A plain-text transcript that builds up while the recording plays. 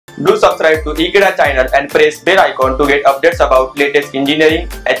Do subscribe to Ekeeda channel and press bell icon to get updates about latest engineering,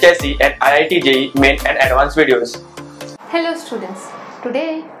 HSC and IIT JEE main and advanced videos. Hello students,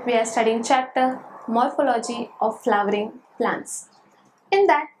 today we are studying chapter Morphology of Flowering Plants. In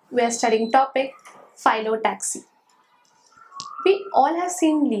that we are studying topic Phyllotaxy. We all have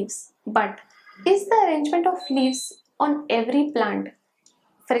seen leaves, but is the arrangement of leaves on every plant,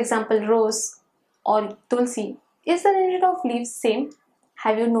 for example rose or tulsi, is the arrangement of leaves same?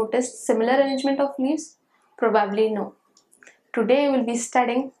 Have you noticed similar arrangement of leaves? Probably no. Today we will be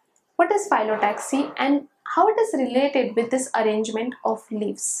studying what is phyllotaxy and how it is related with this arrangement of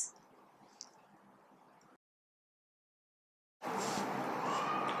leaves.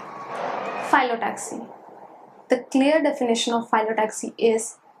 Phyllotaxy. The clear definition of phyllotaxy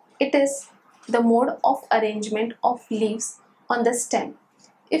is it is the mode of arrangement of leaves on the stem.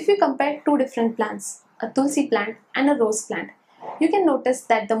 If you compare two different plants, a tulsi plant and a rose plant, you can notice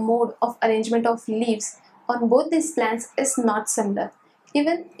that the mode of arrangement of leaves on both these plants is not similar.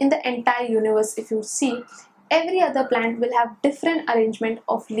 Even in the entire universe, if you see, every other plant will have different arrangement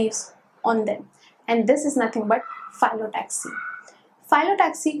of leaves on them, and this is nothing but phyllotaxy.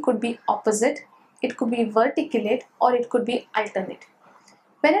 Phyllotaxy could be opposite, it could be verticulate, or it could be alternate.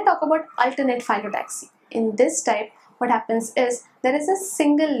 When I talk about alternate phyllotaxy, in this type what happens is there is a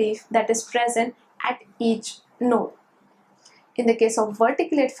single leaf that is present at each node. In the case of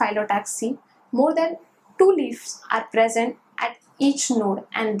verticulate phyllotaxy, more than two leaves are present at each node,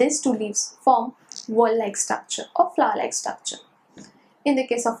 and these two leaves form whorl-like structure or flower-like structure. In the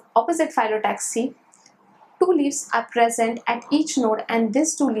case of opposite phyllotaxy, two leaves are present at each node and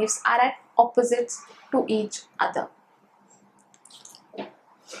these two leaves are at opposites to each other.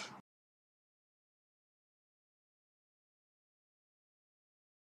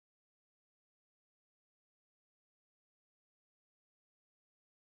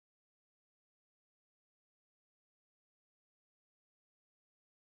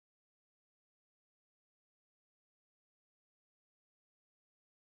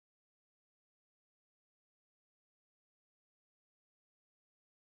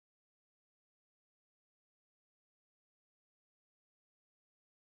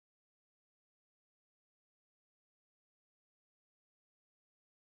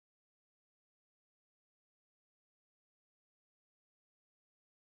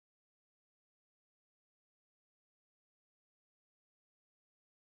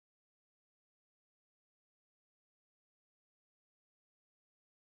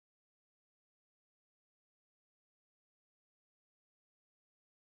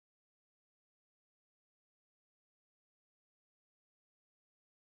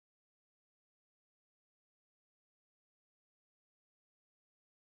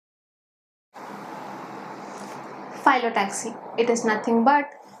 Phyllotaxy. It is nothing but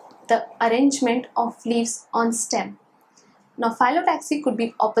the arrangement of leaves on stem. Now phyllotaxy could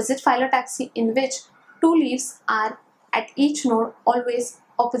be opposite phyllotaxy, in which two leaves are at each node always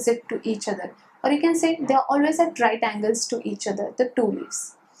opposite to each other, or you can say they are always at right angles to each other, the two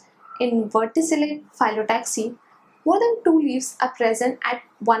leaves. In verticillate phyllotaxy, more than two leaves are present at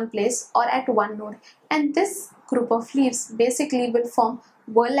one place or at one node, and this group of leaves basically will form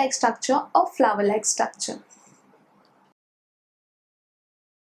whorl-like structure or flower-like structure.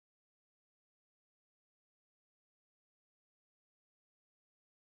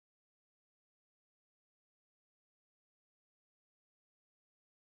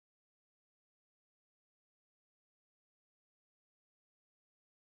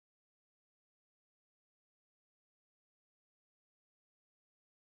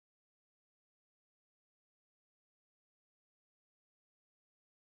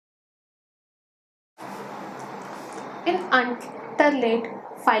 In interlate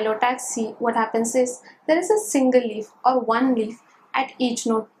phyllotaxy, what happens is there is a single leaf or one leaf at each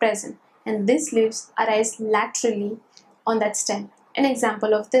node present, and these leaves arise laterally on that stem. An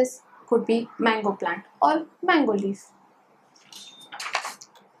example of this could be mango plant or mango leaf.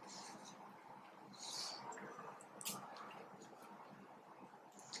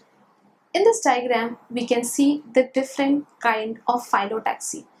 In this diagram, we can see the different kind of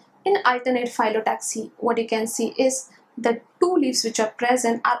phyllotaxy. In alternate phyllotaxy, what you can see is the two leaves which are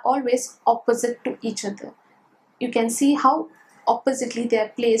present are always opposite to each other. You can see how oppositely they are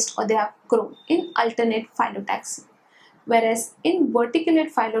placed or they are grown in alternate phyllotaxy. Whereas in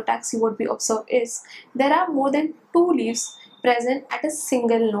verticulate phyllotaxy, what we observe is there are more than two leaves present at a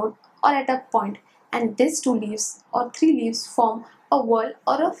single node or at a point, and these two leaves or three leaves form a whorl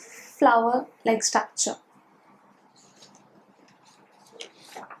or a flower like structure.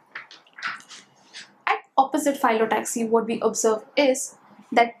 At opposite phyllotaxy, what we observe is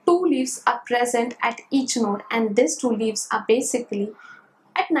that two leaves are present at each node, and these two leaves are basically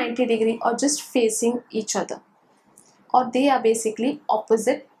at 90 degree or just facing each other, or they are basically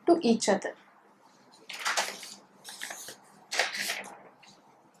opposite to each other.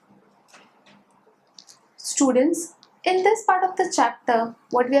 Students, in this part of the chapter,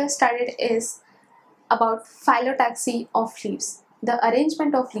 what we have studied is about phyllotaxy of leaves, the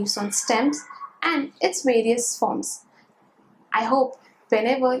arrangement of leaves on stems and its various forms. I hope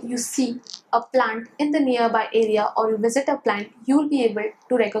whenever you see a plant in the nearby area or you visit a plant, you will be able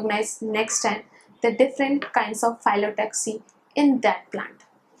to recognize next time the different kinds of phyllotaxy in that plant.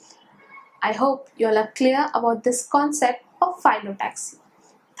 I hope you all are clear about this concept of phyllotaxy.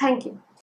 Thank you.